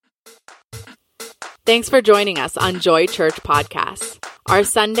Thanks for joining us on Joy Church Podcasts. Our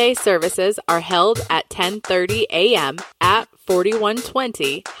Sunday services are held at 10:30 a.m. at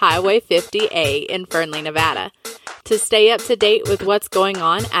 4120 Highway 50A in Fernley, Nevada. To stay up to date with what's going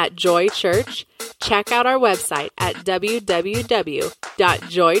on at Joy Church, check out our website at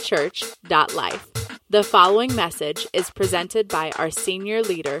www.joychurch.life. The following message is presented by our senior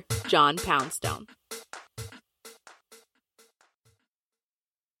leader, John Poundstone.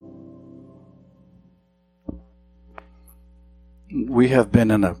 We have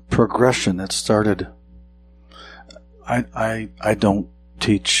been in a progression that started. I don't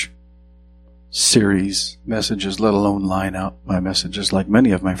teach series messages, let alone line out my messages like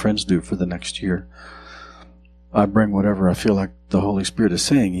many of my friends do for the next year. I bring whatever I feel like the Holy Spirit is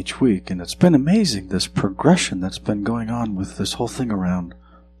saying each week, and it's been amazing, this progression that's been going on with this whole thing around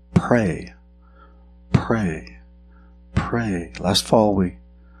pray, pray, pray. Last fall we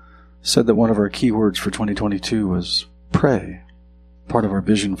said that one of our key words for 2022 was pray. Part of our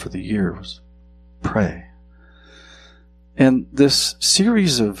vision for the year was pray. And this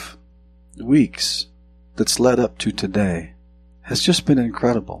series of weeks that's led up to today has just been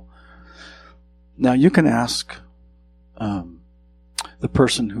incredible. Now you can ask the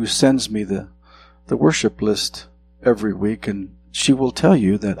person who sends me the worship list every week, and she will tell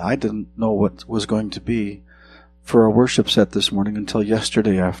you that I didn't know what was going to be for our worship set this morning until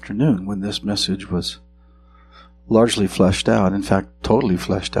yesterday afternoon when this message was largely fleshed out. In fact, totally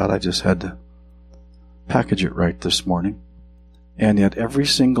fleshed out. I just had to package it right this morning. And yet every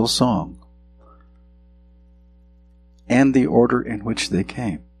single song and the order in which they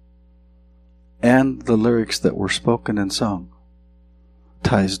came and the lyrics that were spoken and sung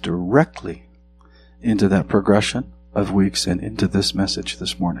ties directly into that progression of weeks and into this message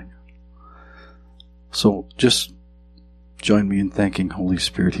this morning. So just join me in thanking Holy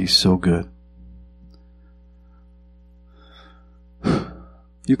Spirit. He's so good.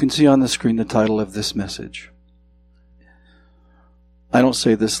 You can see on the screen the title of this message. I don't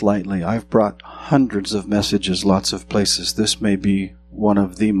say this lightly. I've brought hundreds of messages, lots of places. This may be one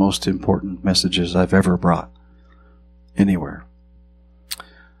of the most important messages I've ever brought anywhere.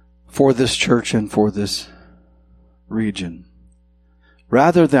 For this church and for this region.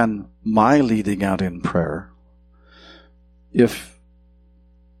 Rather than my leading out in prayer, if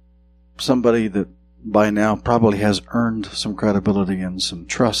somebody that by now probably has earned some credibility and some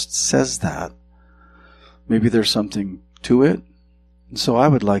trust says that, maybe there's something to it. And so I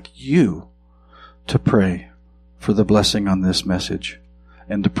would like you to pray for the blessing on this message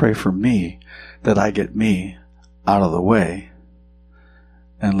and to pray for me that I get me out of the way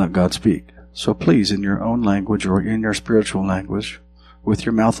and let God speak. So please, in your own language or in your spiritual language, with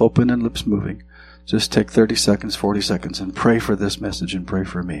your mouth open and lips moving, just take 30 seconds, 40 seconds and pray for this message and pray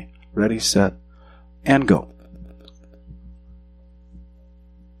for me. Ready, set, and go.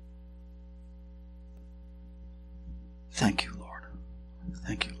 Thank you, Lord.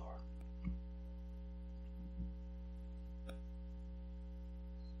 Thank you, Lord.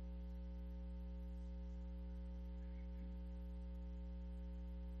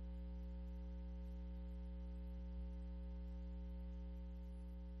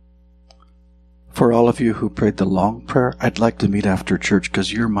 For all of you who prayed the long prayer, I'd like to meet after church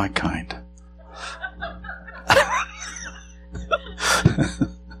because you're my kind.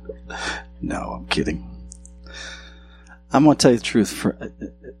 No, I'm kidding. I'm going to tell you the truth.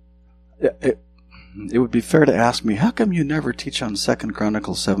 It would be fair to ask me, how come you never teach on 2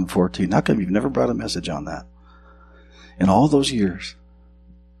 Chronicles 7:14? How come you've never brought a message on that? In all those years.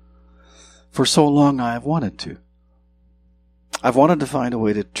 For so long I have wanted to. I've wanted to find a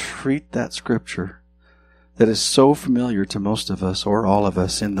way to treat that scripture that is so familiar to most of us or all of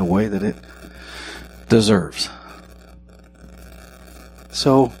us in the way that it deserves.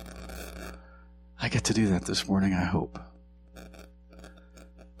 So, I get to do that this morning, I hope.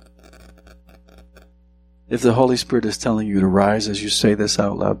 If the Holy Spirit is telling you to rise as you say this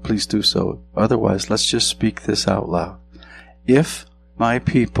out loud, please do so. Otherwise, let's just speak this out loud. If my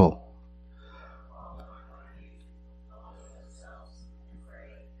people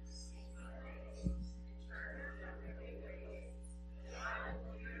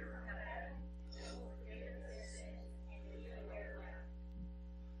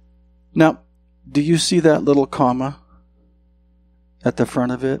Now, do you see that little comma at the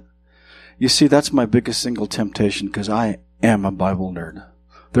front of it? You see, that's my biggest single temptation because I am a Bible nerd.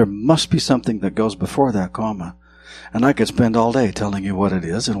 There must be something that goes before that comma. And I could spend all day telling you what it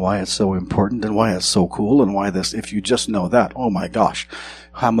is and why it's so important and why it's so cool and why this, if you just know that, oh my gosh,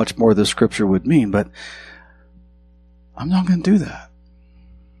 how much more this scripture would mean. But I'm not going to do that.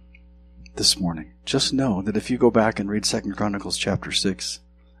 this morning. Just know that if you go back and read 2 Chronicles chapter 6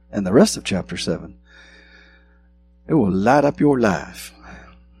 and the rest of chapter 7, it will light up your life.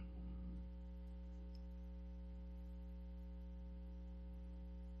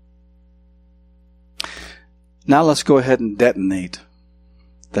 Now let's go ahead and detonate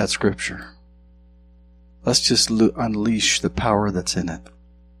that scripture. Let's just unleash the power that's in it.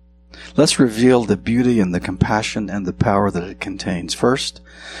 Let's reveal the beauty and the compassion and the power that it contains. First,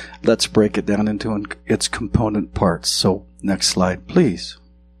 let's break it down into its component parts. So, next slide, please.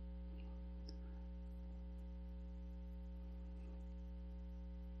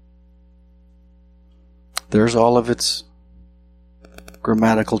 There's all of its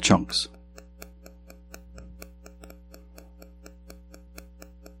grammatical chunks.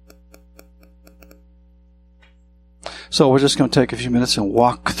 So we're just going to take a few minutes and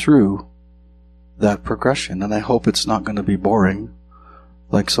walk through that progression. And I hope it's not going to be boring,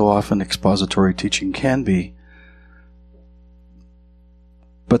 like so often expository teaching can be.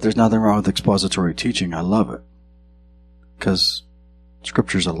 But there's nothing wrong with expository teaching. I love it, because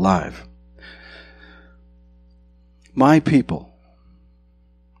Scripture's alive. My people.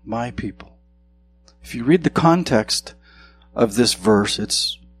 If you read the context of this verse,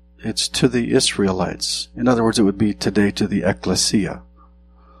 it's to the Israelites. In other words, it would be today to the ecclesia.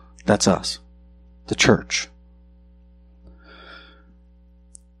 That's us, the church,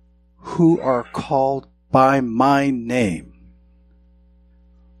 who are called by my name.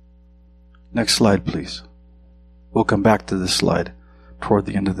 Next slide, please. We'll come back to this slide toward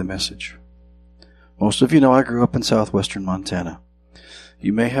the end of the message. Most of you know I grew up in southwestern Montana.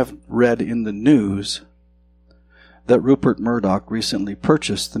 You may have read in the news that Rupert Murdoch recently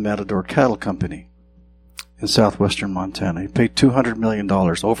purchased the Matador Cattle Company in southwestern Montana. He paid $200 million,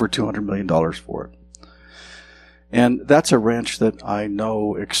 over $200 million for it. And that's a ranch that I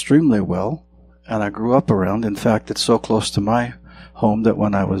know extremely well, and I grew up around. In fact, it's so close to my home that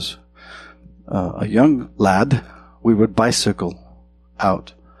when I was a young lad, we would bicycle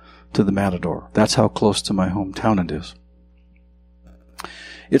out to the Matador. That's how close to my hometown it is.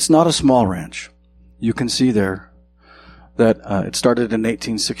 It's not a small ranch. You can see there that it started in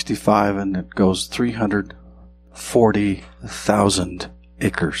 1865 and it goes 340,000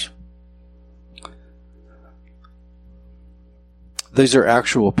 acres. These are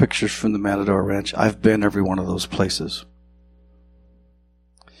actual pictures from the Matador Ranch. I've been every one of those places.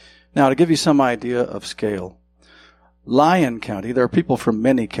 Now, to give you some idea of scale, Lyon County, there are people from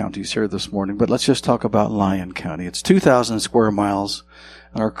many counties here this morning, but let's just talk about Lyon County. It's 2,000 square miles,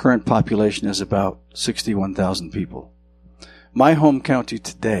 and our current population is about 61,000 people. My home county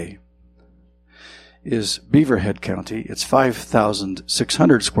today is Beaverhead County. It's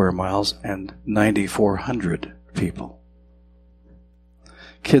 5,600 square miles and 9,400 people.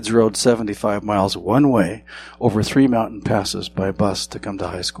 Kids rode 75 miles one way over 3 mountain passes by bus to come to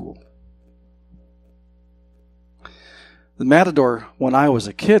high school. The Matador, when I was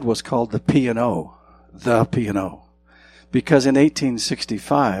a kid, was called the P&O, because in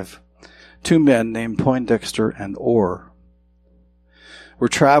 1865, two men named Poindexter and Orr were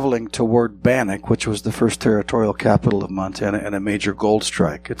traveling toward Bannock, which was the first territorial capital of Montana and a major gold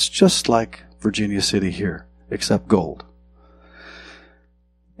strike. It's just like Virginia City here, except gold.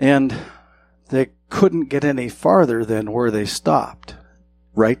 And they couldn't get any farther than where they stopped,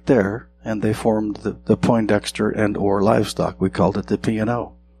 right there, and they formed the Poindexter and Orr livestock. We called it the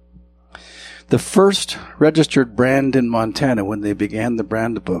P&O. The first registered brand in Montana when they began the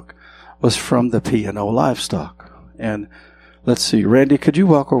brand book was from the P&O livestock. And let's see, Randy, could you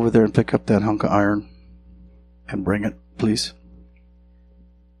walk over there and pick up that hunk of iron and bring it, please?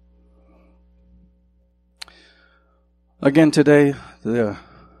 Again today, in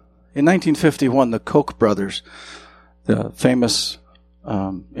 1951, the Koch brothers, the famous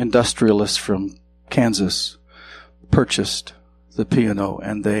industrialists from Kansas, purchased the P&O,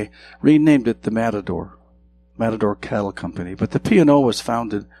 and they renamed it the Matador Cattle Company. But the P&O was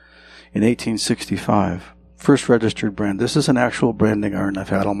founded in 1865. First registered brand. This is an actual branding iron I've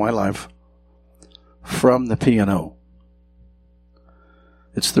had all my life from the P&O.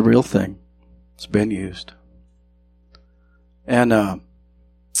 It's the real thing. It's been used. And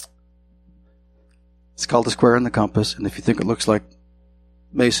it's called the square and the compass, and if you think it looks like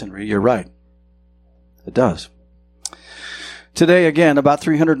masonry, you're right. It does. Today, again, about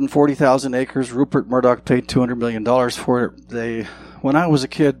 340,000 acres. Rupert Murdoch paid $200 million for it. When I was a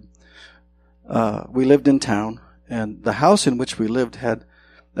kid, we lived in town, and the house in which we lived had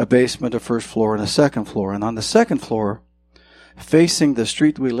a basement, a first floor, and a second floor. And on the second floor, facing the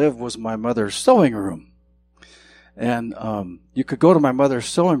street we lived, was my mother's sewing room. And you could go to my mother's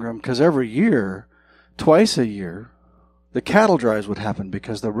sewing room because every year, twice a year, the cattle drives would happen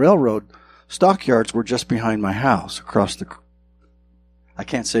because the railroad stockyards were just behind my house across the, I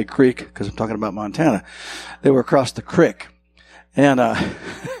can't say creek because I'm talking about Montana. They were across the creek. And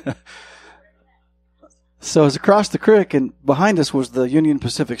so it was across the creek, and behind us was the Union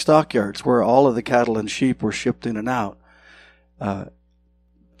Pacific stockyards where all of the cattle and sheep were shipped in and out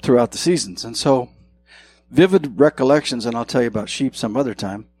throughout the seasons. And so vivid recollections, and I'll tell you about sheep some other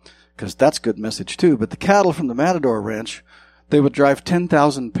time because that's a good message too. But the cattle from the Matador Ranch, they would drive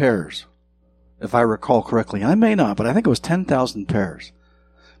 10,000 pairs, if I recall correctly. I may not, but I think it was 10,000 pairs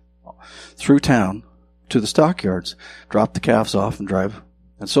through town to the stockyards, drop the calves off and drive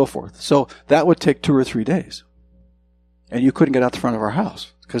and so forth. So that would take 2 or 3 days. And you couldn't get out the front of our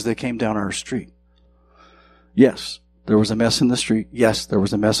house because they came down our street. Yes, there was a mess in the street. Yes, there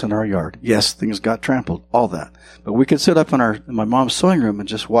was a mess in our yard. Yes, things got trampled, all that. But we could sit up in my mom's sewing room and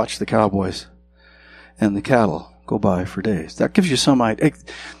just watch the cowboys and the cattle go by for days. That gives you some idea.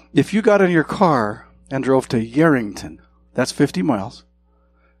 If you got in your car and drove to Yerington, that's 50 miles.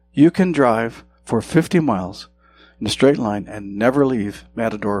 You can drive for 50 miles in a straight line and never leave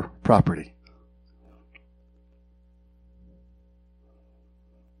Matador property.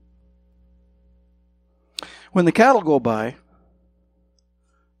 When the cattle go by,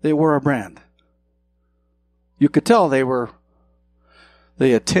 they wore a brand. You could tell they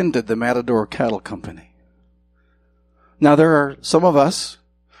attended the Matador Cattle Company. Now there are some of us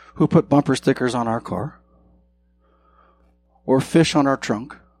who put bumper stickers on our car, or fish on our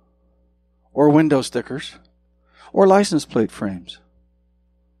trunk, or window stickers, or license plate frames.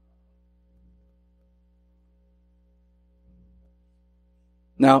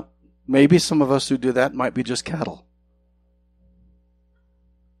 Now, maybe some of us who do that might be just cattle.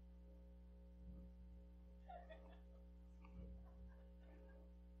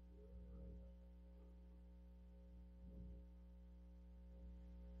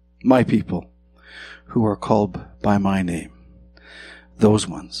 My people who are called by my name. Those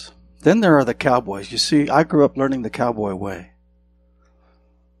ones. Then there are the cowboys. You see, I grew up learning the cowboy way.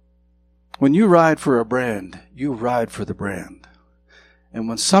 When you ride for a brand, you ride for the brand. And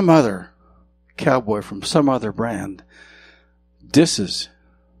when some other cowboy from some other brand disses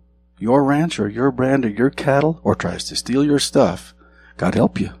your ranch or your brand or your cattle or tries to steal your stuff, God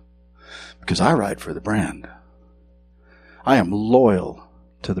help you. Because I ride for the brand. I am loyal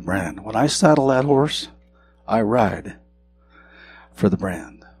to the brand. When I saddle that horse, I ride for the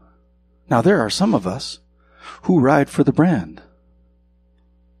brand. Now, there are some of us who ride for the brand.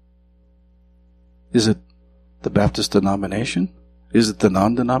 Is it the Baptist denomination? Is it the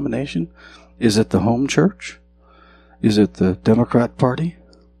non-denomination? Is it the home church? Is it the Democrat Party?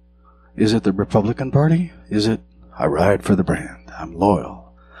 Is it the Republican Party? Is it, I ride for the brand. I'm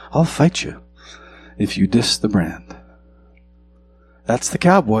loyal. I'll fight you if you diss the brand. That's the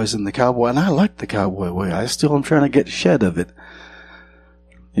cowboys and I like the cowboy way. I still am trying to get shed of it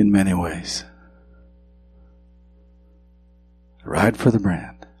in many ways. Ride for the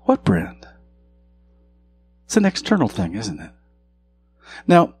brand. What brand? It's an external thing, isn't it?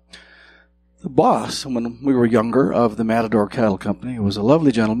 Now, the boss, when we were younger, of the Matador Cattle Company was a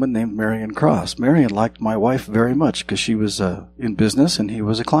lovely gentleman named Marion Cross. Marion liked my wife very much because she was in business and he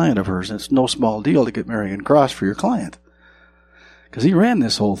was a client of hers. And it's no small deal to get Marion Cross for your client because he ran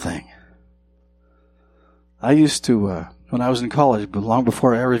this whole thing. I used to, when I was in college, but long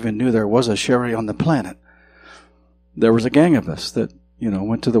before I ever even knew there was a Sherry on the planet, there was a gang of us that,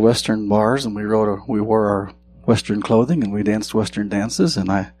 went to the Western bars and we wore our Western clothing and we danced Western dances.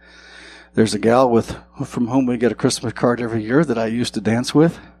 And there's a gal from whom we get a Christmas card every year that I used to dance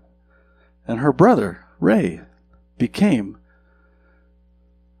with. And her brother, Ray, became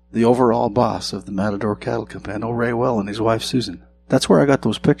the overall boss of the Matador Cattle Company. I know Ray well and his wife, Susan. That's where I got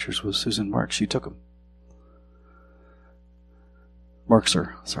those pictures with Susan Marks. She took them.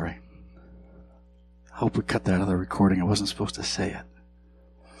 Markser, sorry. I hope we cut that out of the recording. I wasn't supposed to say it.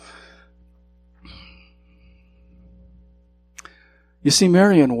 You see,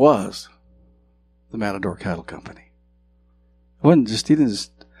 Marion was the Matador Cattle Company. He didn't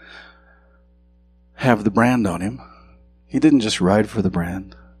just have the brand on him. He didn't just ride for the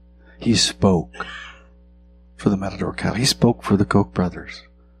brand. He spoke for the Matador Cattle. He spoke for the Koch brothers,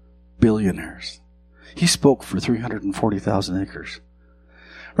 billionaires. He spoke for 340,000 acres.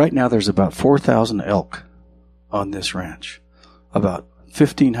 Right now there's about 4,000 elk on this ranch, about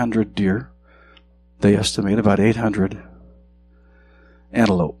 1,500 deer. They estimate about 800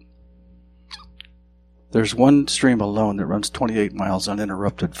 antelope. There's one stream alone that runs 28 miles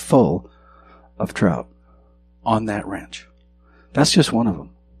uninterrupted, full of trout. on that ranch. That's just one of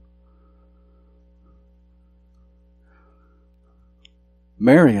them.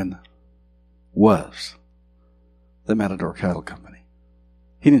 Marion was the Matador Cattle Company.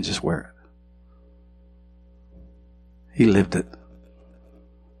 He didn't just wear it. He lived it.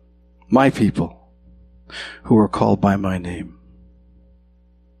 My people who are called by my name.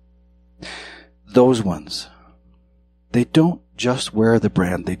 Those ones, they don't just wear the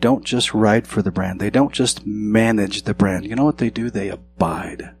brand. They don't just ride for the brand. They don't just manage the brand. You know what they do? They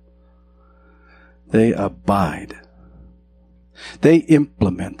abide. They abide. They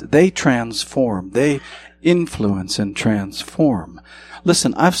implement. They transform. They influence and transform.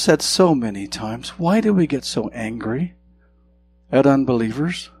 Listen, I've said so many times, why do we get so angry at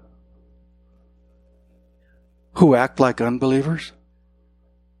unbelievers who act like unbelievers?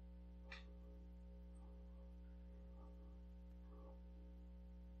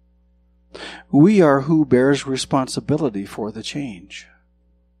 We are who bears responsibility for the change.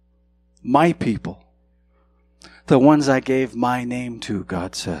 My people. The ones I gave my name to,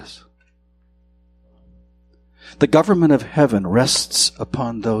 God says. The government of heaven rests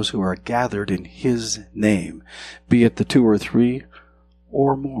upon those who are gathered in His name, be it the 2 or 3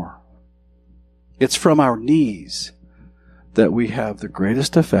 or more. It's from our knees that we have the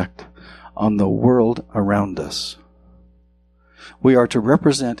greatest effect on the world around us. We are to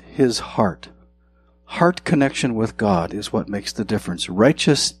represent His heart. Heart connection with God is what makes the difference.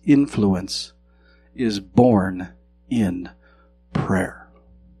 Righteous influence is born in prayer.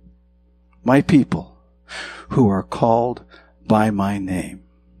 My people who are called by my name.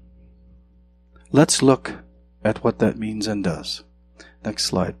 Let's look at what that means and does. Next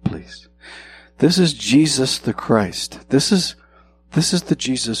slide, please. This is Jesus the Christ. This is the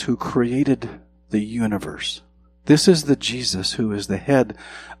Jesus who created the universe. This is the Jesus who is the head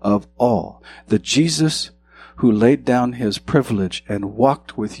of all. The Jesus who laid down His privilege and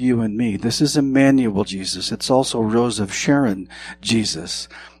walked with you and me. This is Emmanuel Jesus. It's also Rose of Sharon Jesus.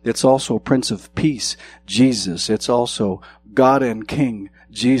 It's also Prince of Peace Jesus. It's also God and King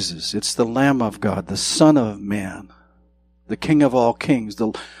Jesus. It's the Lamb of God, the Son of Man, the King of all kings,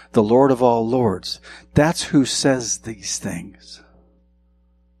 the Lord of all lords. That's who says these things.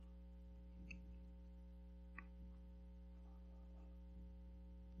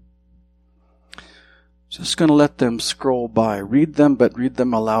 Just going to let them scroll by. Read them, but read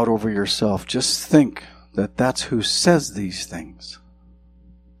them aloud over yourself. Just think that that's who says these things.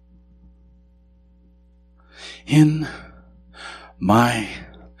 In my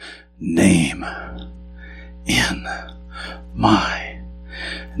name. In my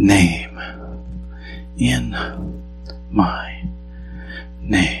name. In my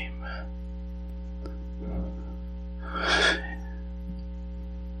name.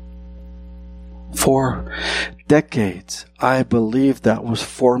 For decades, I believed that was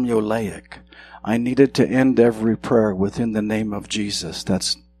formulaic. I needed to end every prayer within the name of Jesus.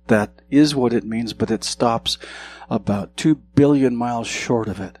 That is what it means, but it stops about 2 billion miles short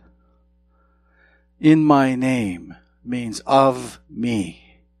of it. In my name means of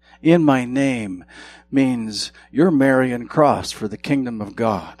me. In my name means you're Marion Cross for the kingdom of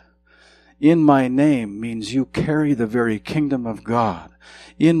God. In my name means you carry the very kingdom of God.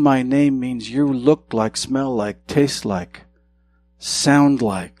 In my name means you look like, smell like, taste like, sound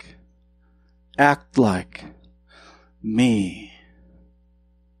like, act like me.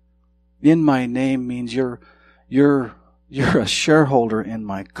 In my name means you're a shareholder in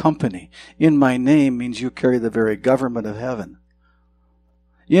my company. In my name means you carry the very government of heaven.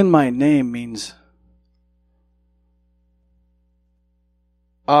 In my name means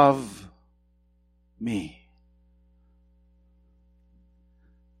of me.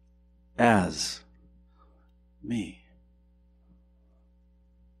 As me.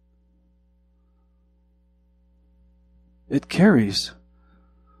 It carries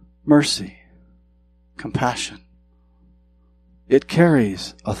mercy, compassion. It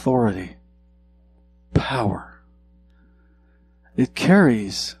carries authority, power. It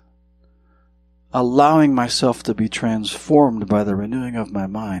carries allowing myself to be transformed by the renewing of my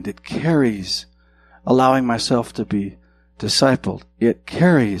mind. It carries allowing myself to be discipled. It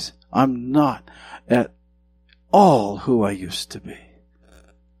carries I'm not at all who I used to be.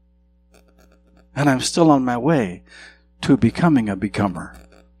 And I'm still on my way to becoming a becomer.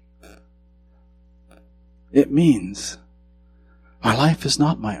 It means my life is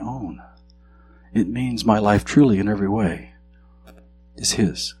not my own. It means my life truly in every way is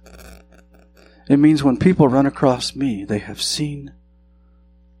His. It means when people run across me, they have seen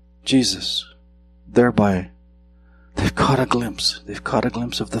Jesus. Thereby, they've caught a glimpse. They've caught a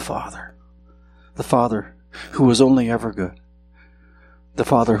glimpse of the Father. The Father who is only ever good, the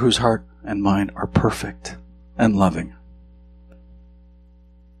Father whose heart and mind are perfect and loving.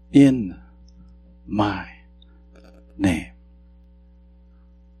 In my name.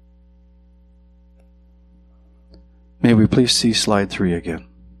 May we please see slide 3 again.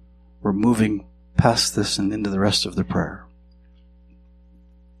 We're moving past this and into the rest of the prayer.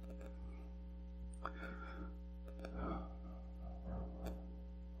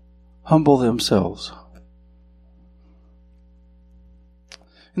 Humble themselves.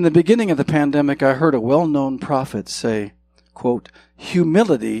 In the beginning of the pandemic, I heard a well-known prophet say, quote,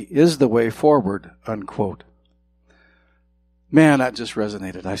 "Humility is the way forward," unquote. Man, that just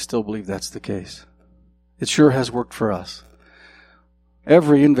resonated. I still believe that's the case. It sure has worked for us.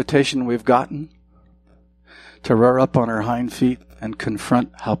 Every invitation we've gotten to rear up on our hind feet and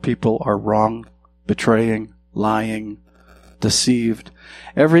confront how people are wrong, betraying, lying, deceived.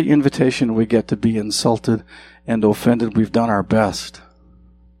 Every invitation we get to be insulted and offended, we've done our best.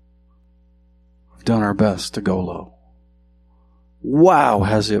 We've done our best to go low. Wow,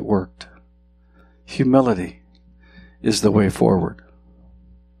 has it worked. Humility is the way forward.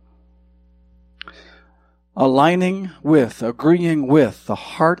 Aligning with, agreeing with the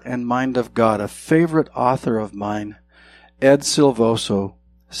heart and mind of God. A favorite author of mine, Ed Silvoso,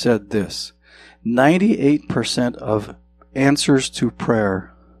 said this: 98% of answers to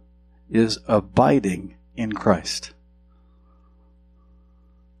prayer is abiding in Christ.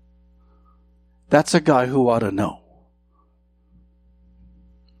 That's a guy who ought to know.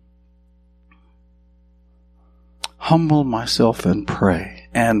 Humble myself and pray,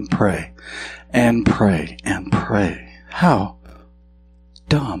 and pray, and pray, and pray. How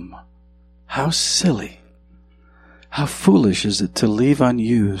dumb, how silly, how foolish is it to leave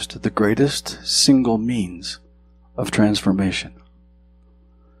unused the greatest single means of transformation.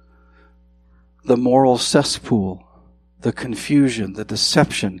 The moral cesspool, the confusion, the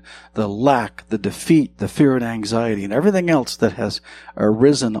deception, the lack, the defeat, the fear and anxiety, and everything else that has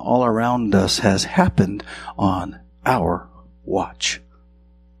arisen all around us has happened on our watch.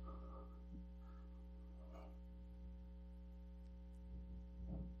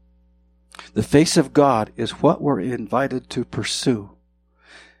 The face of God is what we're invited to pursue.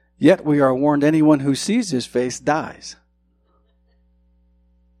 Yet we are warned anyone who sees his face dies.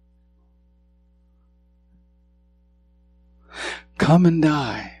 Come and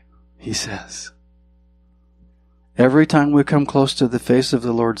die, he says. Every time we come close to the face of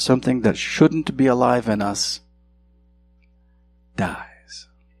the Lord, something that shouldn't be alive in us dies.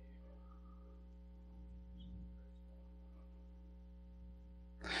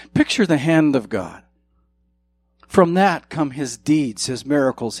 Picture the hand of God. From that come his deeds, his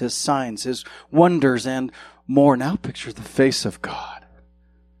miracles, his signs, his wonders, and more. Now picture the face of God.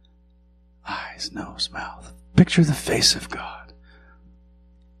 Eyes, nose, mouth. Picture the face of God.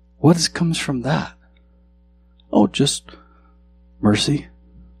 What comes from that? Oh, just mercy,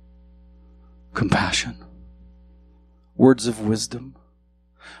 compassion, words of wisdom,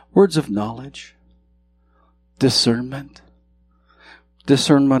 words of knowledge, discernment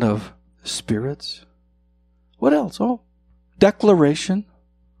of spirits. What else? Oh, declaration,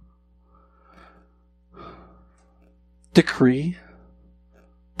 decree,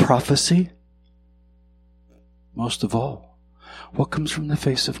 prophecy. Most of all, what comes from the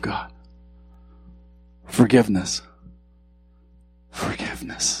face of God? Forgiveness.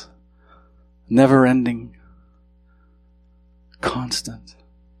 Forgiveness. Never-ending, constant,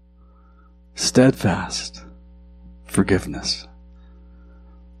 steadfast forgiveness.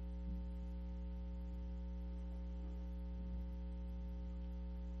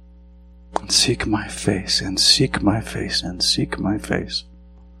 And seek my face, and seek my face, and seek my face.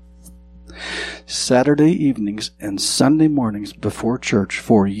 Saturday evenings and Sunday mornings before church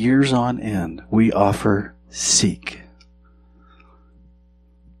for years on end, we offer Seek.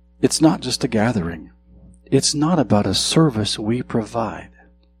 It's not just a gathering. It's not about a service we provide.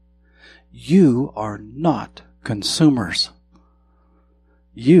 You are not consumers.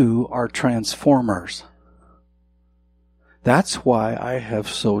 You are transformers. That's why I have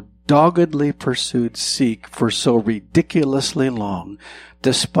so doggedly pursued Seek for so ridiculously long,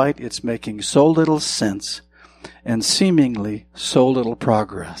 despite its making so little sense and seemingly so little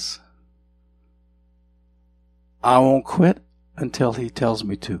progress. I won't quit until he tells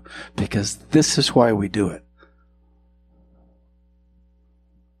me to, because this is why we do it.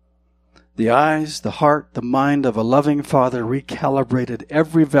 The eyes, the heart, the mind of a loving Father recalibrated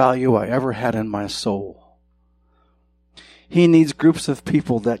every value I ever had in my soul. He needs groups of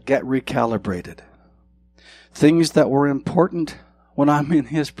people that get recalibrated. Things that were important when I'm in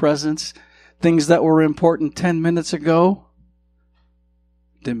his presence Things that were important 10 minutes ago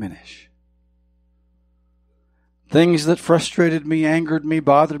diminish. Things that frustrated me, angered me,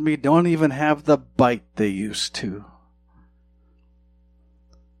 bothered me, don't even have the bite they used to.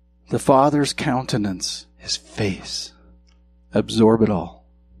 The Father's countenance, His face, absorb it all.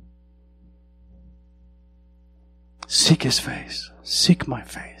 Seek His face. Seek my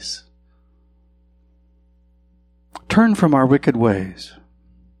face. Turn from our wicked ways.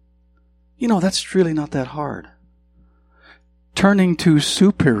 You know, that's really not that hard. Turning to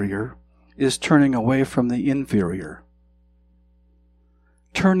superior is turning away from the inferior.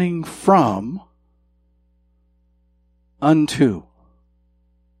 Turning from unto.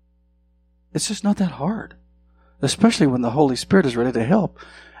 It's just not that hard. Especially when the Holy Spirit is ready to help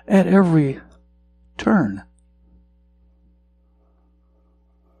at every turn.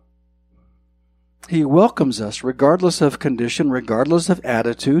 He welcomes us regardless of condition, regardless of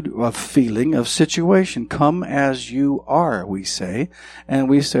attitude, of feeling, of situation. Come as you are, we say. And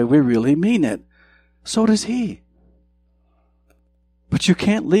we say we really mean it. So does He. But you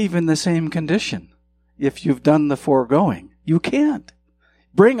can't leave in the same condition if you've done the foregoing. You can't.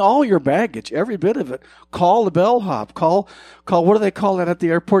 Bring all your baggage, every bit of it. Call the bellhop. Call, what do they call that at the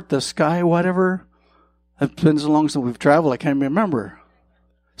airport? The sky whatever? It's been so long since we've traveled, I can't remember.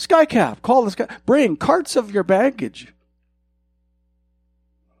 Skycap. Call the sky. Bring carts of your baggage.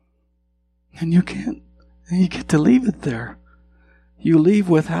 And you can't. And you get to leave it there. You leave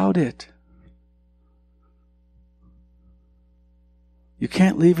without it. You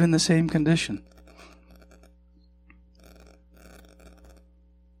can't leave in the same condition.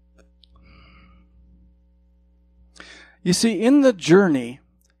 You see, in the journey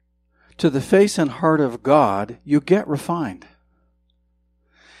to the face and heart of God, you get refined.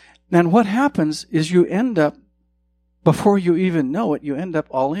 And what happens is you end up, before you even know it, you end up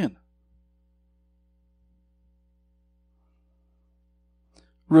all in.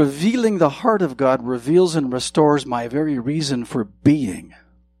 Revealing the heart of God reveals and restores my very reason for being.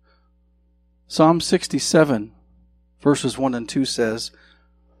 Psalm 67, verses 1 and 2 says,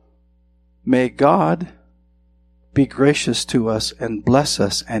 May God be gracious to us and bless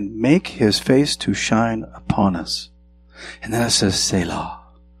us and make His face to shine upon us. And then it says, Selah.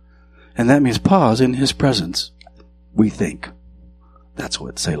 And that means pause in His presence, we think. That's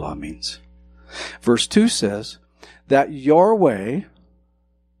what Selah means. Verse 2 says, that your way,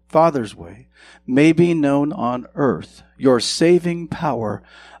 Father's way, may be known on earth, your saving power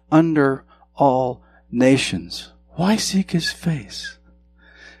under all nations. Why seek His face?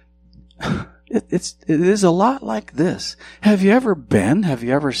 It is a lot like this. Have you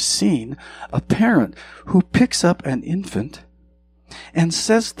ever seen a parent who picks up an infant and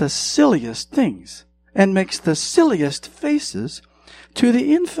says the silliest things and makes the silliest faces to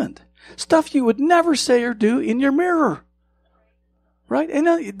the infant? Stuff you would never say or do in your mirror. Right? And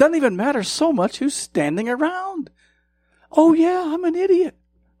it doesn't even matter so much who's standing around. Oh yeah, I'm an idiot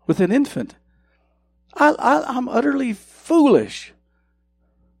with an infant. I'm utterly foolish.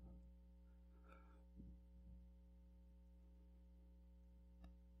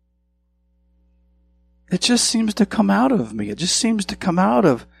 It just seems to come out of me. It just seems to come out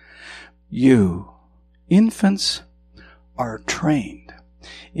of you. Infants are trained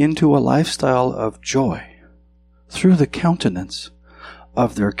into a lifestyle of joy through the countenance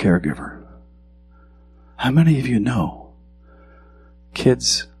of their caregiver. How many of you know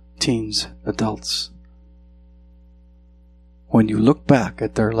kids, teens, adults, when you look back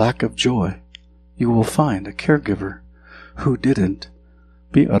at their lack of joy, you will find a caregiver who didn't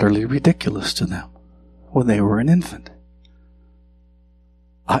be utterly ridiculous to them when they were an infant.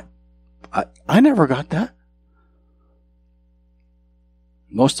 I never got that.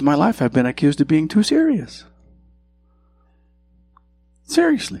 Most of my life I've been accused of being too serious.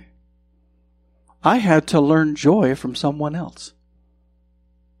 Seriously. I had to learn joy from someone else.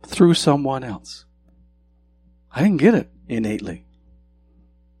 Through someone else. I didn't get it innately.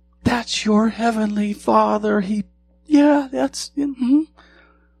 That's your heavenly Father.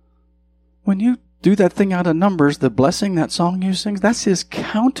 When you do that thing out of Numbers, the blessing, that song you sing, that's His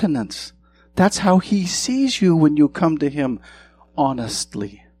countenance. That's how He sees you when you come to Him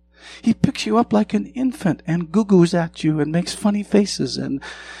honestly. He picks you up like an infant and goo-goos at you and makes funny faces, and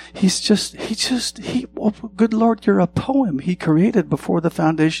oh, good Lord, you're a poem He created before the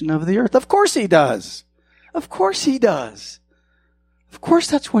foundation of the earth. Of course He does. Of course He does. Of course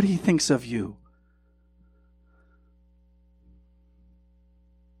that's what He thinks of you.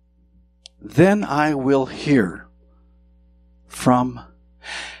 Then I will hear from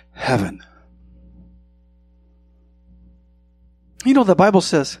heaven. You know, the Bible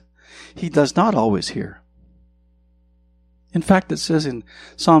says He does not always hear. In fact, it says in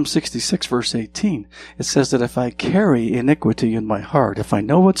Psalm 66, verse 18, it says that if I carry iniquity in my heart, if I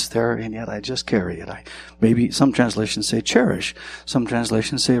know it's there and yet I just carry it, maybe some translations say cherish, some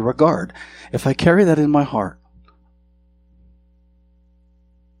translations say regard. If I carry that in my heart,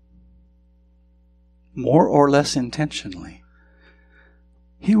 more or less intentionally,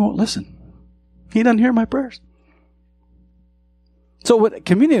 He won't listen. He doesn't hear my prayers. So with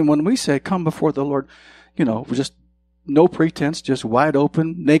communion, when we say come before the Lord, just no pretense, just wide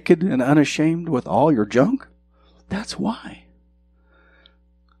open, naked and unashamed with all your junk, that's why.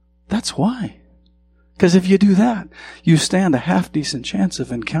 That's why. Because if you do that, you stand a half-decent chance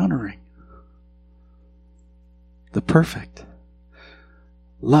of encountering the perfect,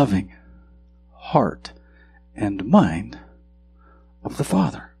 loving heart and mind of the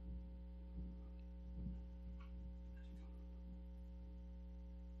Father.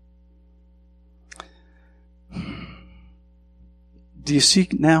 Do you see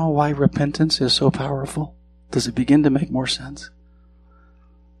now why repentance is so powerful? Does it begin to make more sense?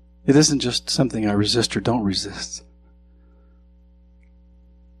 It isn't just something I resist or don't resist.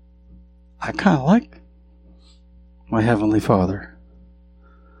 I kind of like my Heavenly Father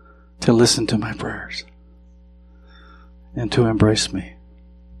to listen to my prayers and to embrace me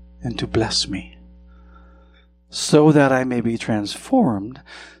and to bless me so that I may be transformed,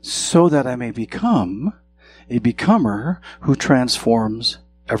 so that I may become a becomer who transforms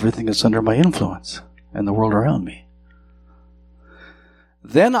everything that's under my influence and the world around me.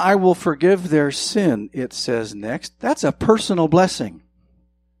 Then I will forgive their sin, it says next. That's a personal blessing.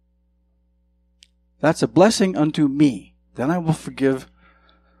 That's a blessing unto me. Then I will forgive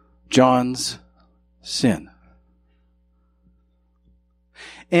John's sin.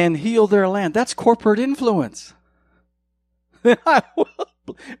 And heal their land. That's corporate influence. I will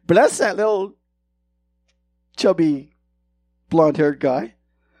bless that little chubby, blonde-haired guy.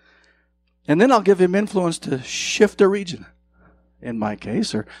 And then I'll give him influence to shift a region, in my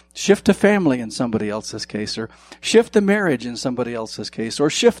case, or shift a family in somebody else's case, or shift a marriage in somebody else's case, or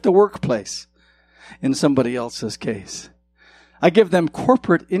shift a workplace in somebody else's case. I give them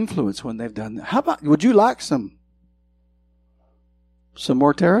corporate influence when they've done that. How about, would you like some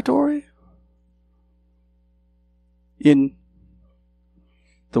more territory in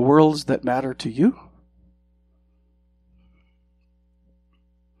the worlds that matter to you?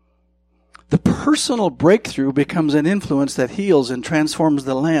 The personal breakthrough becomes an influence that heals and transforms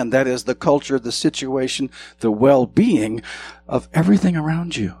the land. That is the culture, the situation, the well-being of everything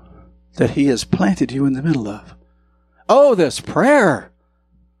around you that He has planted you in the middle of. Oh, this prayer!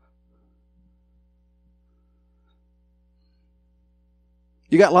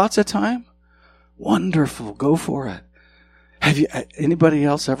 You got lots of time? Wonderful. Go for it. Have you, anybody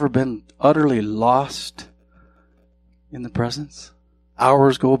else ever been utterly lost in the presence?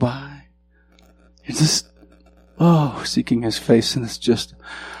 Hours go by. You're just, seeking His face, and it's just,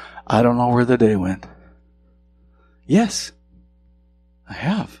 I don't know where the day went. Yes, I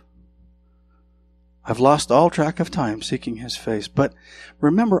have. I've lost all track of time seeking His face. But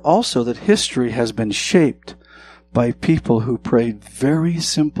remember also that history has been shaped by people who prayed very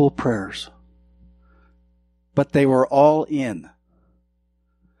simple prayers. But they were all in.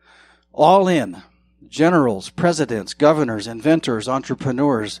 All in. Generals, presidents, governors, inventors,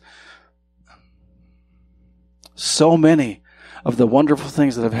 entrepreneurs. So many of the wonderful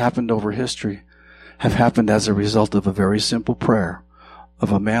things that have happened over history have happened as a result of a very simple prayer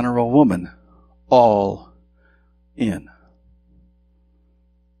of a man or a woman, all in.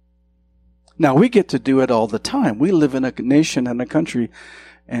 Now, we get to do it all the time. We live in a nation and a country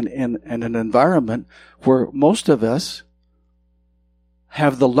and an environment where most of us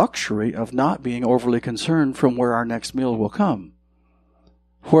have the luxury of not being overly concerned from where our next meal will come.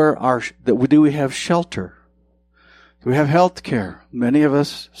 Do we have shelter? Do we have health care? Many of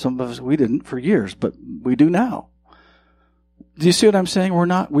us, some of us, we didn't for years, but we do now. Do you see what I'm saying?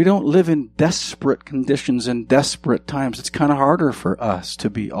 We don't live in desperate conditions in desperate times. It's kind of harder for us to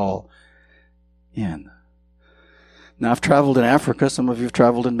be all in. Now, I've traveled in Africa. Some of you have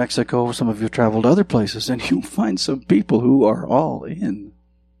traveled in Mexico. Some of you have traveled other places, and you'll find some people who are all in.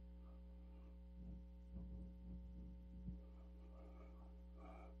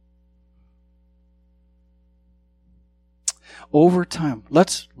 Over time,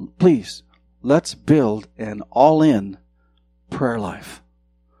 let's build an all-in prayer life.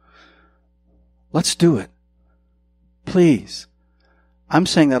 Let's do it. Please. I'm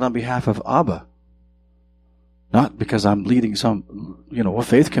saying that on behalf of Abba. Not because I'm leading a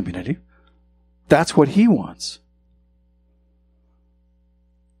faith community. That's what He wants.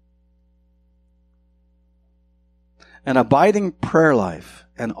 An abiding prayer life,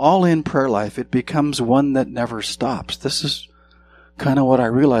 an all-in prayer life, it becomes one that never stops. This is kind of what I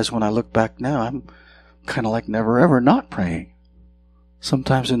realize when I look back now. I'm kind of like never ever not praying.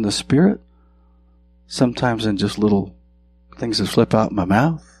 Sometimes in the Spirit, sometimes in just little things that slip out my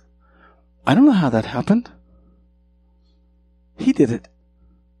mouth. I don't know how that happened. He did it.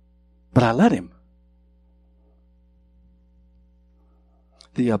 But I let him.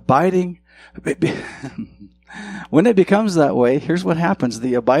 The abiding... When it becomes that way, here's what happens.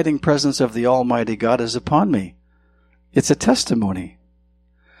 The abiding presence of the Almighty God is upon me. It's a testimony.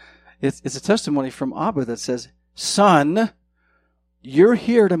 It's a testimony from Abba that says, son, you're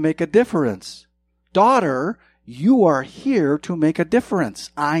here to make a difference. Daughter, you are here to make a difference.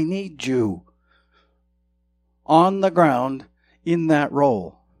 I need you. On the ground, in that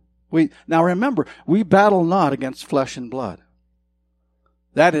role. Now remember, we battle not against flesh and blood.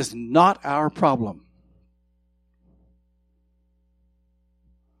 That is not our problem.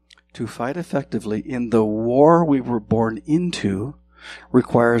 To fight effectively in the war we were born into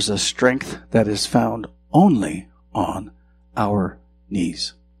requires a strength that is found only on our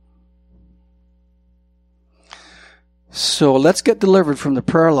knees. So let's get delivered from the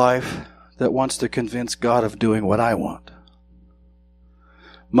prayer life that wants to convince God of doing what I want.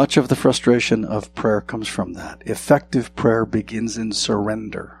 Much of the frustration of prayer comes from that. Effective prayer begins in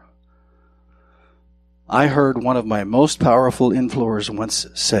surrender. I heard one of my most powerful influencers once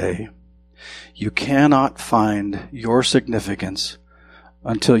say, you cannot find your significance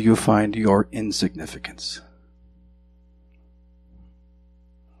until you find your insignificance.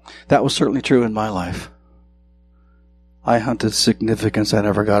 That was certainly true in my life. I hunted significance. I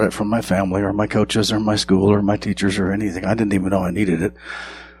never got it from my family or my coaches or my school or my teachers or anything. I didn't even know I needed it.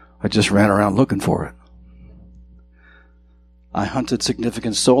 I just ran around looking for it. I hunted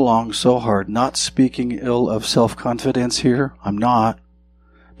significance so long, so hard, not speaking ill of self-confidence here. I'm not.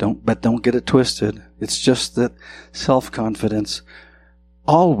 Don't get it twisted. It's just that self-confidence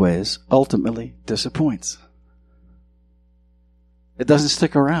always ultimately disappoints. It doesn't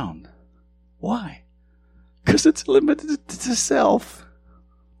stick around. Why? Because it's limited to self.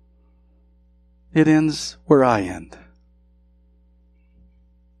 It ends where I end.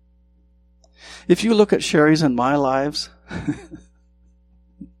 If you look at Sherry's and my lives,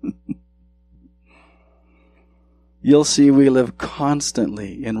 you'll see we live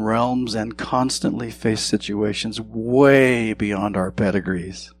constantly in realms and constantly face situations way beyond our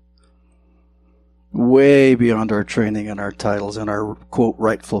pedigrees, way beyond our training and our titles and our, quote,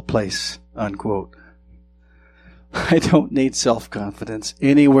 rightful place, unquote. I don't need self-confidence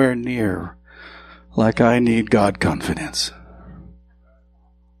anywhere near like I need God confidence.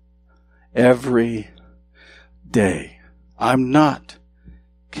 Every day. I'm not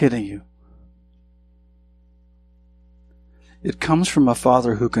kidding you. It comes from a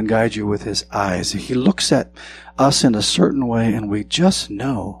Father who can guide you with His eyes. He looks at us in a certain way and we just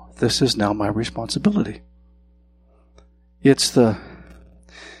know this is now my responsibility. It's the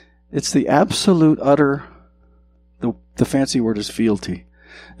absolute utter, the fancy word is fealty.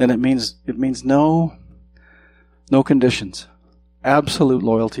 And it means no conditions. Absolute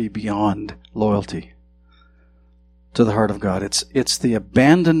loyalty beyond loyalty to the heart of God. It's the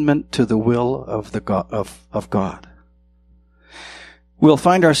abandonment to the will of God. We'll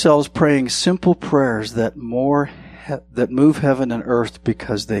find ourselves praying simple prayers that move heaven and earth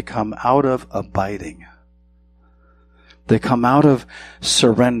because they come out of abiding. They come out of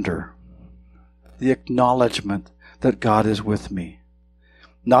surrender, the acknowledgement that God is with me,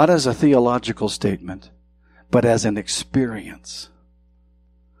 not as a theological statement, but as an experience.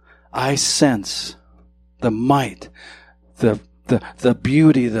 I sense the might, the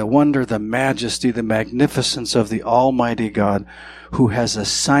beauty, the wonder, the majesty, the magnificence of the Almighty God who has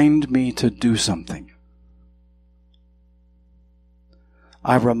assigned me to do something.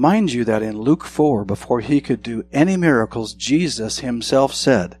 I remind you that in Luke 4, before He could do any miracles, Jesus Himself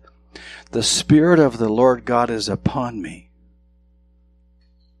said, "The Spirit of the Lord God is upon me."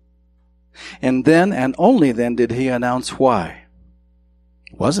 And then, and only then, did He announce why.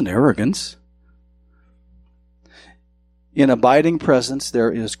 It wasn't arrogance. In abiding presence,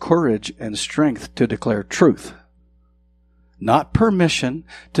 there is courage and strength to declare truth. Not permission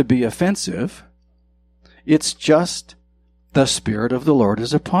to be offensive. It's just, the Spirit of the Lord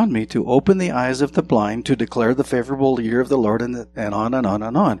is upon me to open the eyes of the blind, to declare the favorable year of the Lord, and on and on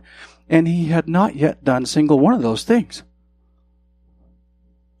and on. And He had not yet done a single one of those things.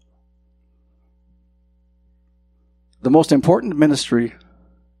 The most important ministry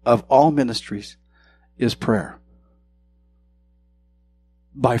of all ministries is prayer.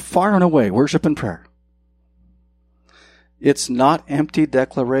 By far and away, worship and prayer. It's not empty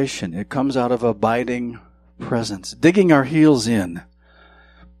declaration. It comes out of abiding presence. Digging our heels in.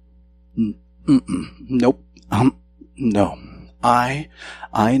 Nope. No. I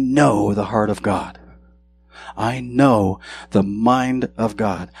know the heart of God. I know the mind of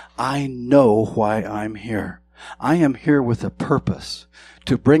God. I know why I'm here. I am here with a purpose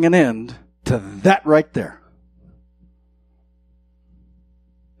to bring an end to that right there.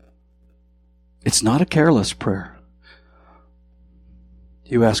 It's not a careless prayer.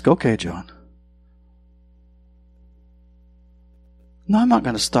 You ask, okay, John. No, I'm not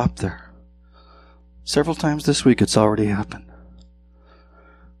going to stop there. Several times this week it's already happened.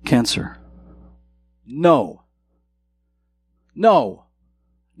 Cancer. No. No.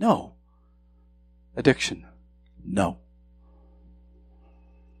 No. Addiction. No.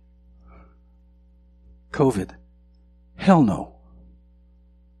 COVID. Hell no.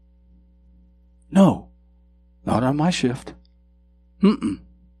 No. Not on my shift.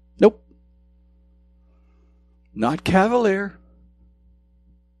 Nope. Not cavalier.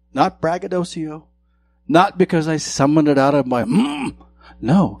 Not braggadocio. Not because I summoned it out of my...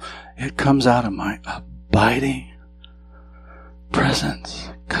 No. It comes out of my abiding presence.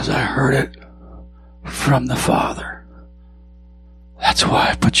 Because I heard it from the Father. That's why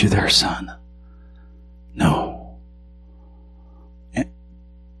I put you there, son. No.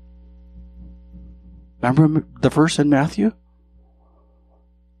 Remember the verse in Matthew?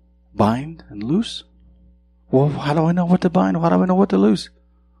 Bind and loose? Well, how do I know what to bind? How do I know what to loose?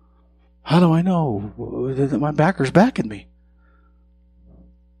 How do I know that my backer's backing me?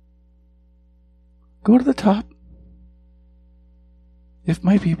 Go to the top. If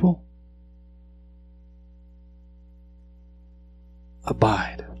my people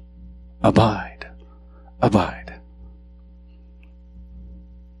abide, abide, abide.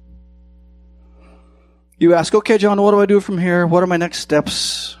 You ask, okay, John, what do I do from here? What are my next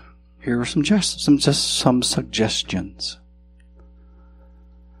steps? Here are some suggestions.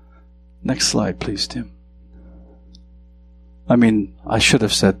 Next slide, please, Tim. I should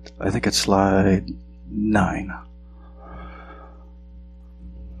have said, I think it's slide 9.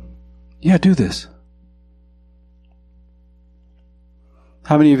 Yeah, do this.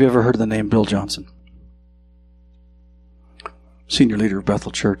 How many of you ever heard of the name Bill Johnson? Senior leader of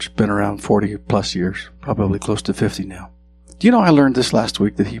Bethel Church, been around 40 plus years, probably close to 50 now. Do you know I learned this last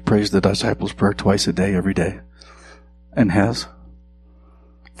week that he prays the disciples' prayer twice a day, every day, and has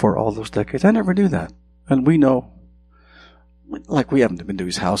for all those decades? I never knew that. And we know, like, we haven't been to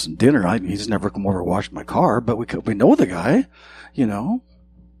his house and dinner. He's never come over and washed my car, but we know the guy, you know.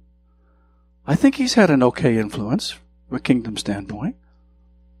 I think he's had an okay influence from a kingdom standpoint.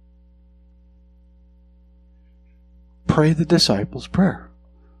 Pray the disciples' prayer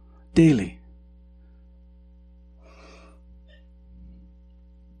daily.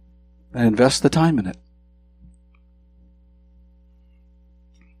 And invest the time in it.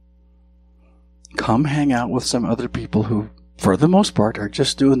 Come hang out with some other people who, for the most part, are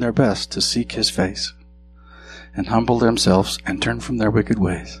just doing their best to seek His face and humble themselves and turn from their wicked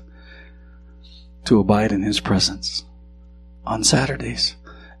ways to abide in His presence on Saturdays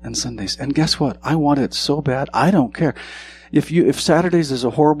and Sundays. And guess what? I want it so bad, I don't care. If Saturdays is a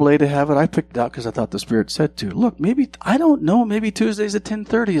horrible day to have it, I picked it out because I thought the Spirit said to. Look, maybe, I don't know, maybe Tuesdays at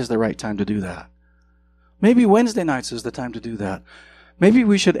 10:30 is the right time to do that. Maybe Wednesday nights is the time to do that. Maybe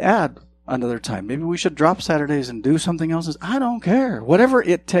we should add another time. Maybe we should drop Saturdays and do something else. I don't care. Whatever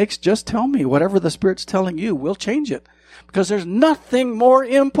it takes, just tell me. Whatever the Spirit's telling you, we'll change it. Because there's nothing more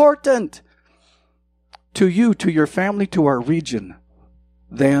important to you, to your family, to our region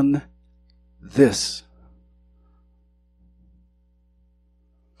than this.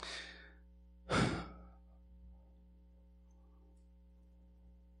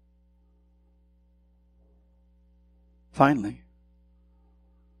 Finally,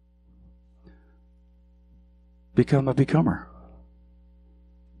 become a becomer.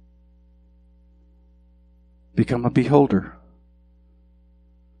 Become a beholder.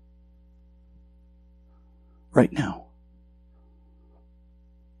 Right now.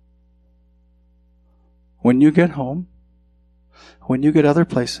 When you get home, when you get other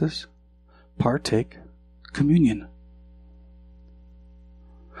places, partake communion.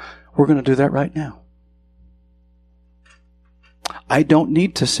 We're going to do that right now. I don't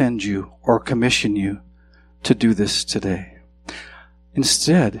need to send you or commission you to do this today.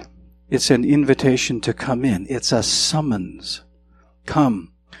 Instead, it's an invitation to come in. It's a summons.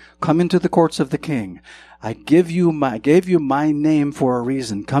 Come into the courts of the King. I gave you my name for a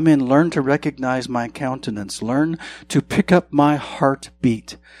reason. Come in, learn to recognize my countenance. Learn to pick up my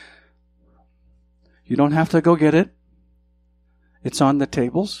heartbeat. You don't have to go get it. It's on the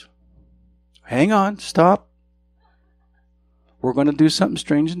tables. Hang on, stop. We're going to do something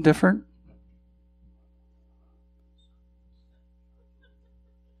strange and different.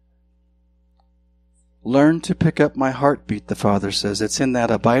 Learn to pick up my heartbeat, the Father says. It's in that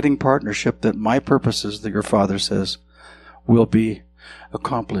abiding partnership that my purposes, that your Father says, will be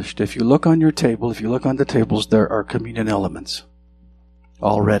accomplished. If you look on your table, if you look on the tables, there are communion elements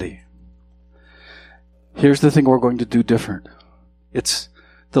already. Here's the thing we're going to do different. It's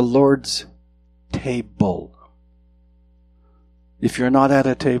the Lord's table. If you're not at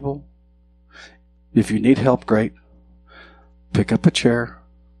a table, if you need help, great. Pick up a chair,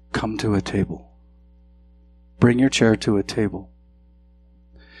 come to a table. Bring your chair to a table.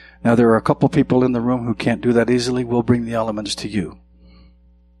 Now, there are a couple people in the room who can't do that easily. We'll bring the elements to you.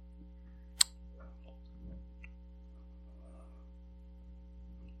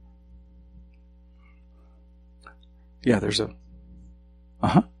 Yeah, there's a...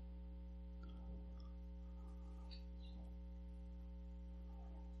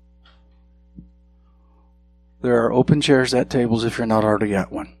 There are open chairs at tables if you're not already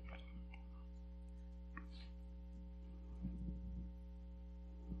at one.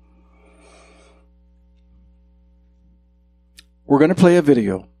 We're going to play a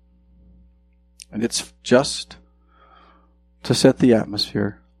video, and it's just to set the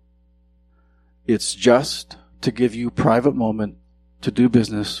atmosphere. It's just to give you private moment to do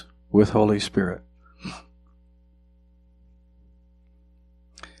business with Holy Spirit.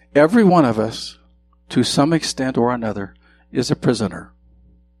 Every one of us, to some extent or another, is a prisoner.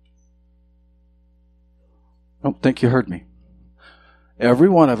 I don't think you heard me. Every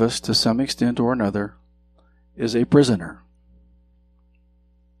one of us, to some extent or another, is a prisoner.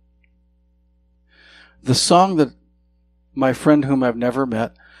 The song that my friend whom I've never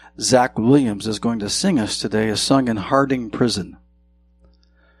met, Zach Williams, is going to sing us today is sung in Harding Prison.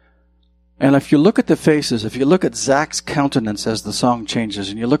 And if you look at the faces, if you look at Zach's countenance as the song changes,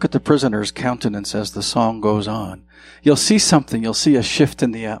 and you look at the prisoner's countenance as the song goes on, you'll see something. You'll see a shift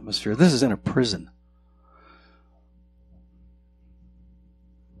in the atmosphere. This is in a prison.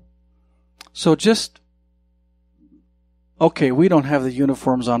 So okay, we don't have the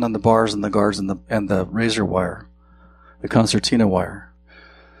uniforms on and the bars and the guards and the razor wire, the concertina wire.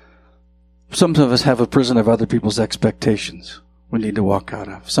 Some of us have a prison of other people's expectations we need to walk out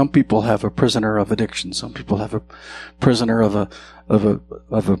of. Some people have a prisoner of addiction. Some people have a prisoner of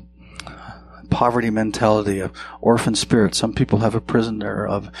a poverty mentality, of orphan spirit. Some people have a prisoner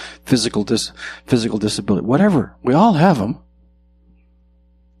of physical disability. Whatever. We all have them.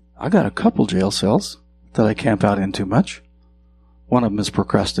 I got a couple jail cells that I camp out in too much. One of them is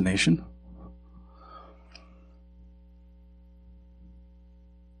procrastination.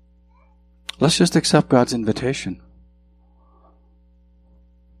 Let's just accept God's invitation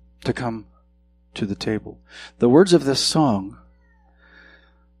to come to the table. The words of this song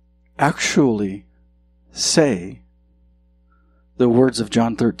actually say the words of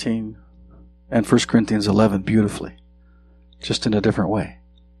John 13 and 1 Corinthians 11 beautifully, just in a different way.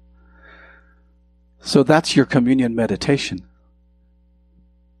 So that's your communion meditation.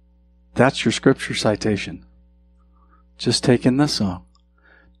 That's your scripture citation. Just take in the song.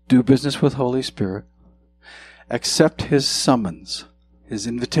 Do business with Holy Spirit. Accept His summons, His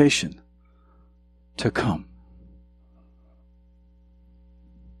invitation to come.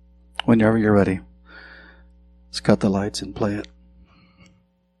 Whenever you're ready, let's cut the lights and play it.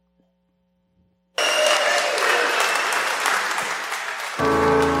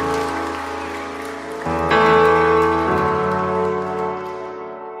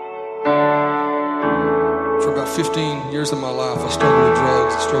 For about 15 years of my life, I struggled with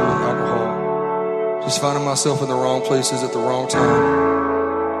drugs, I struggled with alcohol. Just finding myself in the wrong places at the wrong time.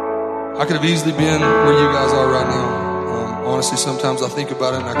 I could have easily been where you guys are right now. Honestly, sometimes I think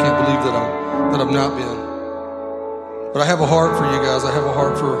about it and I can't believe that I've not been. But I have a heart for you guys. I have a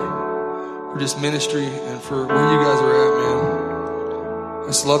heart for this ministry and for where you guys are at, man. I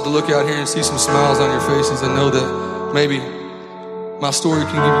just love to look out here and see some smiles on your faces and know that maybe my story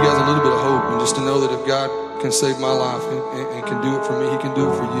can give you guys a little bit of hope, and just to know that if God can save my life and can do it for me, He can do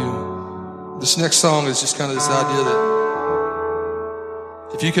it for you. This next song is just kind of this idea that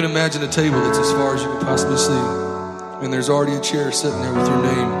if you can imagine a table that's as far as you can possibly see, and there's already a chair sitting there with your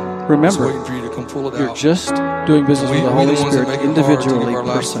name, remember, waiting for you to come pull it you're out. just doing business with the Holy Spirit individually,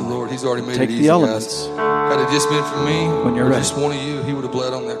 personally. Lord, He's already made Take it easy, the elements. guys. Had it just been for me, when you're or ready. just one of you, He would have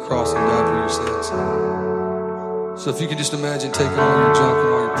bled on that cross and died for your sins. So if you can just imagine taking all your junk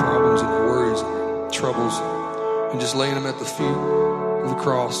and all your problems and your worries and your troubles and just laying them at the feet of the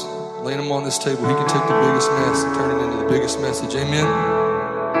cross laying them on this table. He can take the biggest mess and turn it into the biggest message. Amen.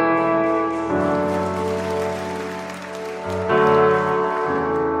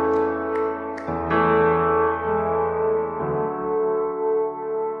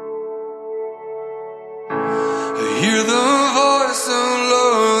 I hear the voice of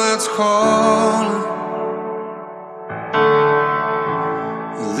love that's calling.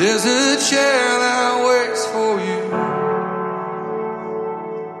 There's a chair that waits for you,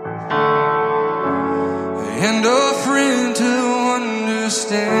 and a friend who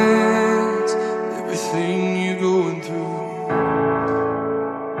understands everything you're going through.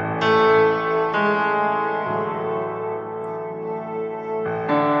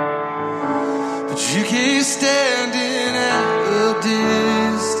 But you keep standing at a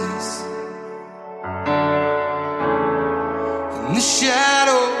distance in the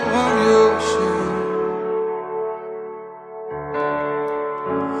shadow of your shame.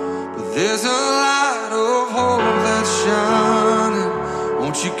 But there's a light of hope that's shining.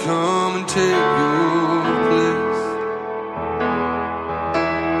 Won't you come and take your place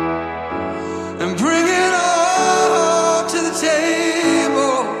and bring it all to the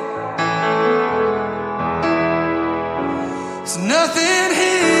table? There's nothing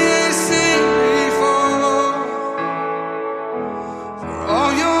he ain't seen before. For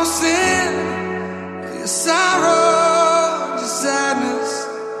all your sin, your sorrow, your sadness,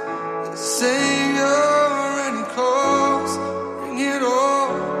 the Savior and He calls. Bring it all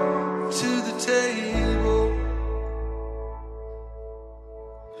to the table.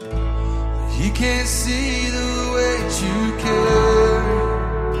 He can't see the weight you carry,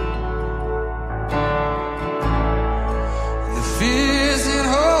 the fears that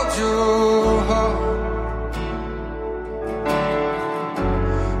hold your heart.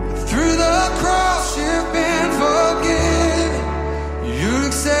 Through the cross you've been forgiven. You're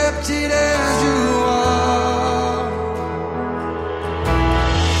accepted as you are.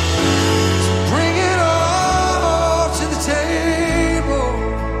 So bring it all to the table.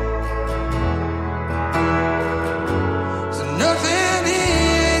 There's nothing he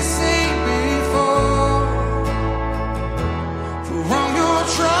ain't seen before. For all your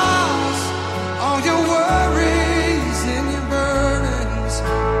trials, all your worries and your burdens,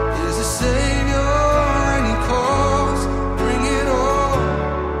 is a Savior and He calls. Bring it all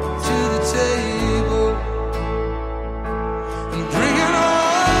to the table. And bring it all.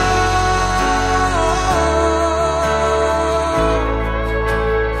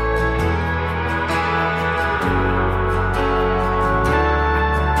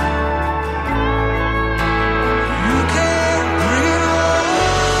 You can bring it all.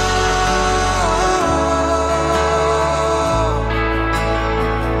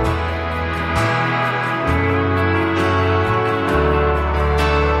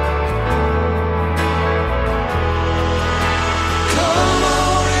 Come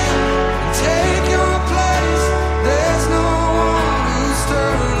on in and take your place. There's no one who's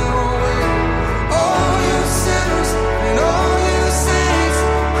turned away. All you sinners and all you saints,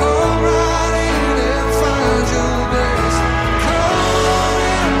 come right in and find your grace. Come on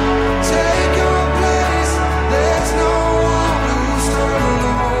in, take your place. There's no one who's turned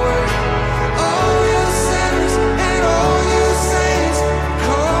away. All you sinners and all you saints,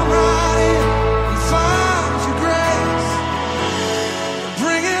 come right in and find your grace.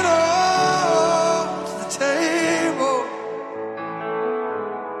 Bring it all to the table.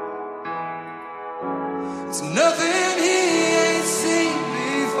 It's nothing he ain't seen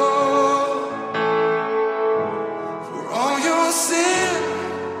before. For all your sin,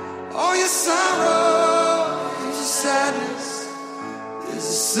 all your sorrow, your sadness, there's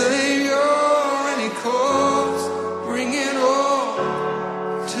a Savior and He calls. Bring it all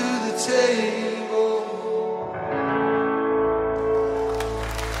to the table.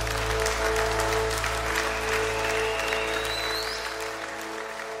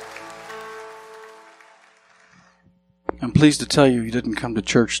 I'm pleased to tell you didn't come to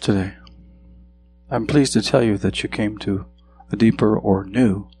church today. I'm pleased to tell you that you came to a deeper or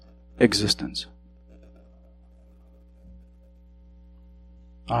new existence.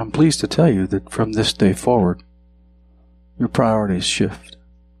 I'm pleased to tell you that from this day forward, your priorities shift.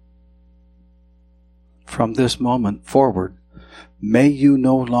 From this moment forward, may you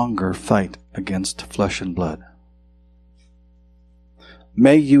no longer fight against flesh and blood.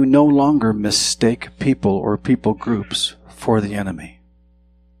 May you no longer mistake people or people groups for the enemy.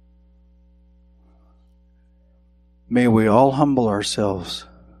 May we all humble ourselves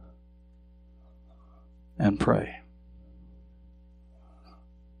and pray.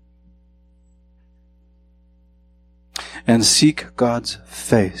 And seek God's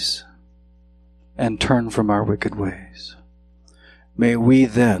face and turn from our wicked ways. May we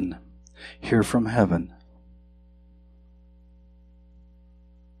then hear from heaven.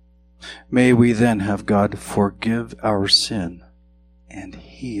 May we then have God forgive our sin and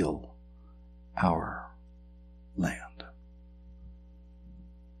heal our land.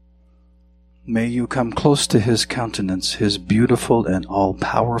 May you come close to His countenance, His beautiful and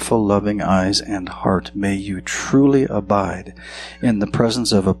all-powerful loving eyes and heart. May you truly abide in the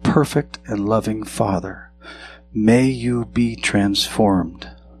presence of a perfect and loving Father. May you be transformed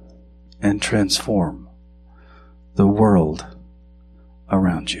and transform the world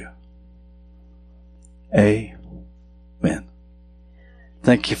around you. Amen.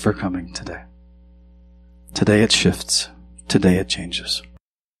 Thank you for coming today. Today it shifts. Today it changes.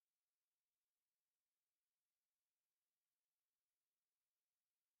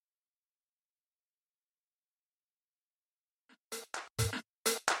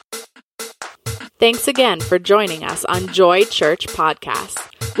 Thanks again for joining us on Joy Church Podcast.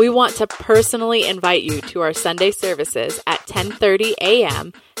 We want to personally invite you to our Sunday services at 10:30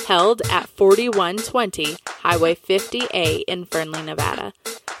 a.m. held at 4120 Highway 50A in Fernley, Nevada.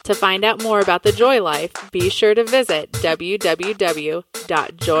 To find out more about the Joy Life, be sure to visit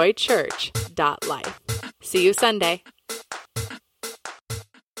www.joychurch.life. See you Sunday.